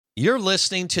You're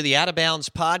listening to the Out of Bounds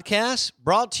podcast,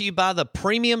 brought to you by the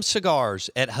premium cigars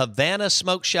at Havana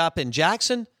Smoke Shop in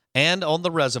Jackson and on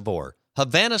the Reservoir.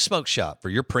 Havana Smoke Shop for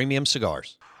your premium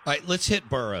cigars. All right, let's hit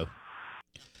Burrow.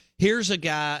 Here's a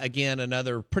guy, again,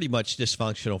 another pretty much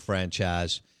dysfunctional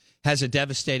franchise, has a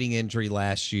devastating injury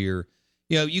last year.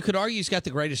 You know, you could argue he's got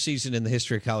the greatest season in the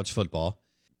history of college football.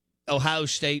 Ohio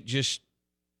State just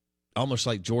almost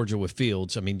like Georgia with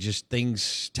Fields. I mean, just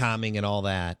things, timing and all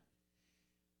that.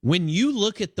 When you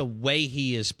look at the way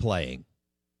he is playing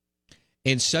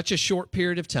in such a short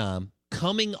period of time,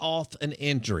 coming off an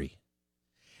injury,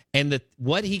 and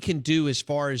what he can do as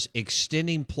far as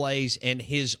extending plays and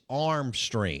his arm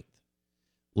strength,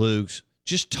 Luke,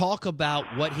 just talk about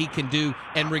what he can do.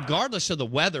 And regardless of the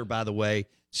weather, by the way,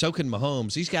 so can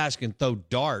Mahomes. These guys can throw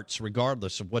darts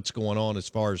regardless of what's going on as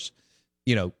far as,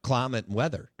 you know, climate and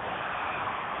weather.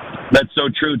 That's so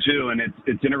true, too. And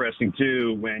it's interesting,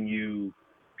 too, when you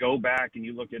go back and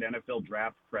you look at NFL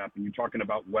draft prep and you're talking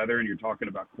about weather and you're talking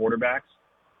about quarterbacks,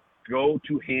 go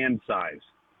to hand size.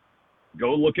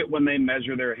 Go look at when they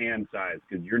measure their hand size,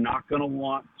 because you're not going to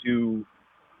want to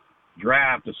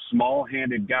draft a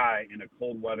small-handed guy in a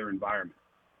cold weather environment,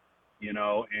 you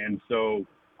know. And so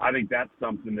I think that's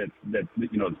something that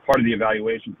you know, it's part of the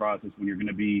evaluation process when you're going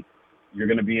to be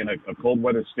in a cold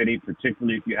weather city,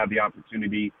 particularly if you have the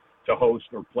opportunity to host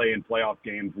or play in playoff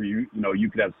games where you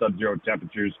could have sub-zero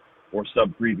temperatures or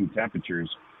sub-freezing temperatures.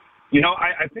 You know,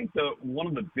 I think one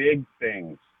of the big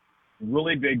things,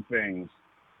 really big things,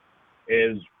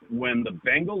 is when the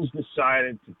Bengals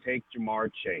decided to take Ja'Marr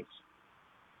Chase.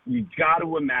 You got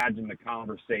to imagine the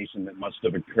conversation that must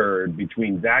have occurred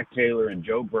between Zach Taylor and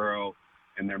Joe Burrow,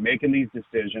 and they're making these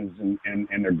decisions, and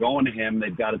they're going to him.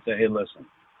 They've got to say, hey, listen,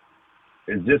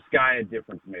 is this guy a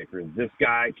difference maker? Is this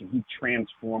guy, can he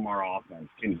transform our offense?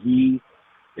 Is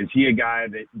he a guy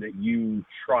that you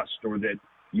trust or that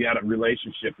you had a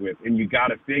relationship with? And you got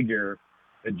to figure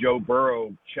that Joe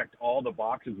Burrow checked all the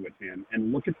boxes with him.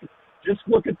 And look at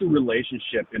the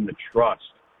relationship and the trust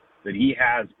that he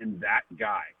has in that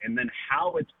guy. And then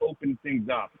how it's opened things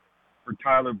up for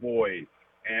Tyler Boyd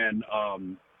and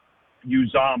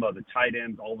Uzama, the tight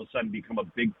ends, all of a sudden become a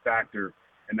big factor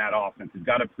in that offense. He's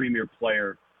got a premier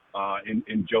player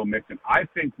in Joe Mixon. I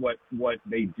think what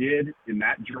they did in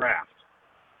that draft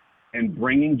and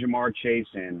bringing Ja'Marr Chase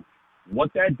in, what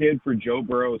that did for Joe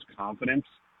Burrow's confidence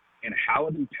and how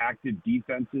it impacted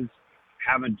defenses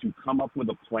having to come up with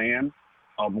a plan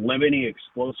of limiting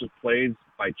explosive plays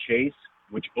by Chase,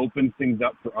 which opens things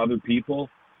up for other people.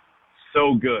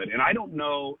 So good. And I don't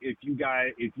know if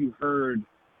you heard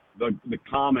the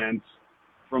comments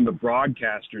from the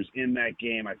broadcasters in that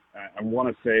game. I want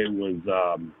to say it was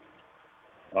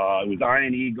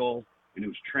Ian Eagle and it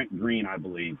was Trent Green, I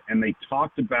believe. And they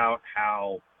talked about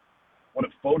what a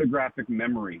photographic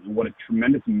memory and what a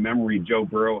tremendous memory Joe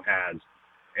Burrow has,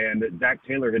 and that Zach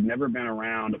Taylor had never been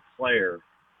around a player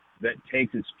that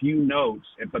takes his few notes,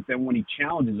 but then when he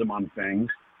challenges him on things,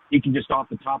 he can just off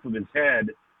the top of his head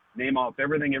name off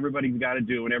everything everybody's got to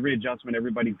do and every adjustment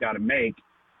everybody's got to make,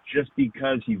 just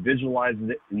because he visualizes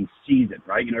it and he sees it,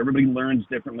 right? You know, everybody learns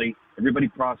differently. Everybody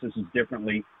processes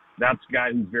differently. That's a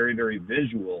guy who's very, very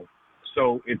visual.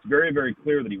 So it's very, very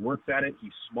clear that he works at it.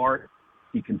 He's smart.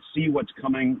 He can see what's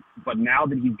coming. But now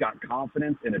that he's got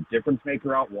confidence and a difference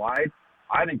maker out wide,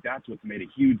 I think that's what's made a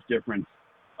huge difference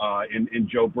in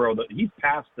Joe Burrow. He's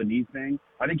past the knee thing.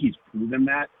 I think he's proven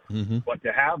that. Mm-hmm. But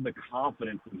to have the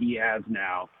confidence that he has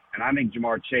now, and I think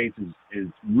Ja'Marr Chase is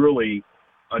really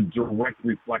a direct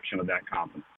reflection of that confidence.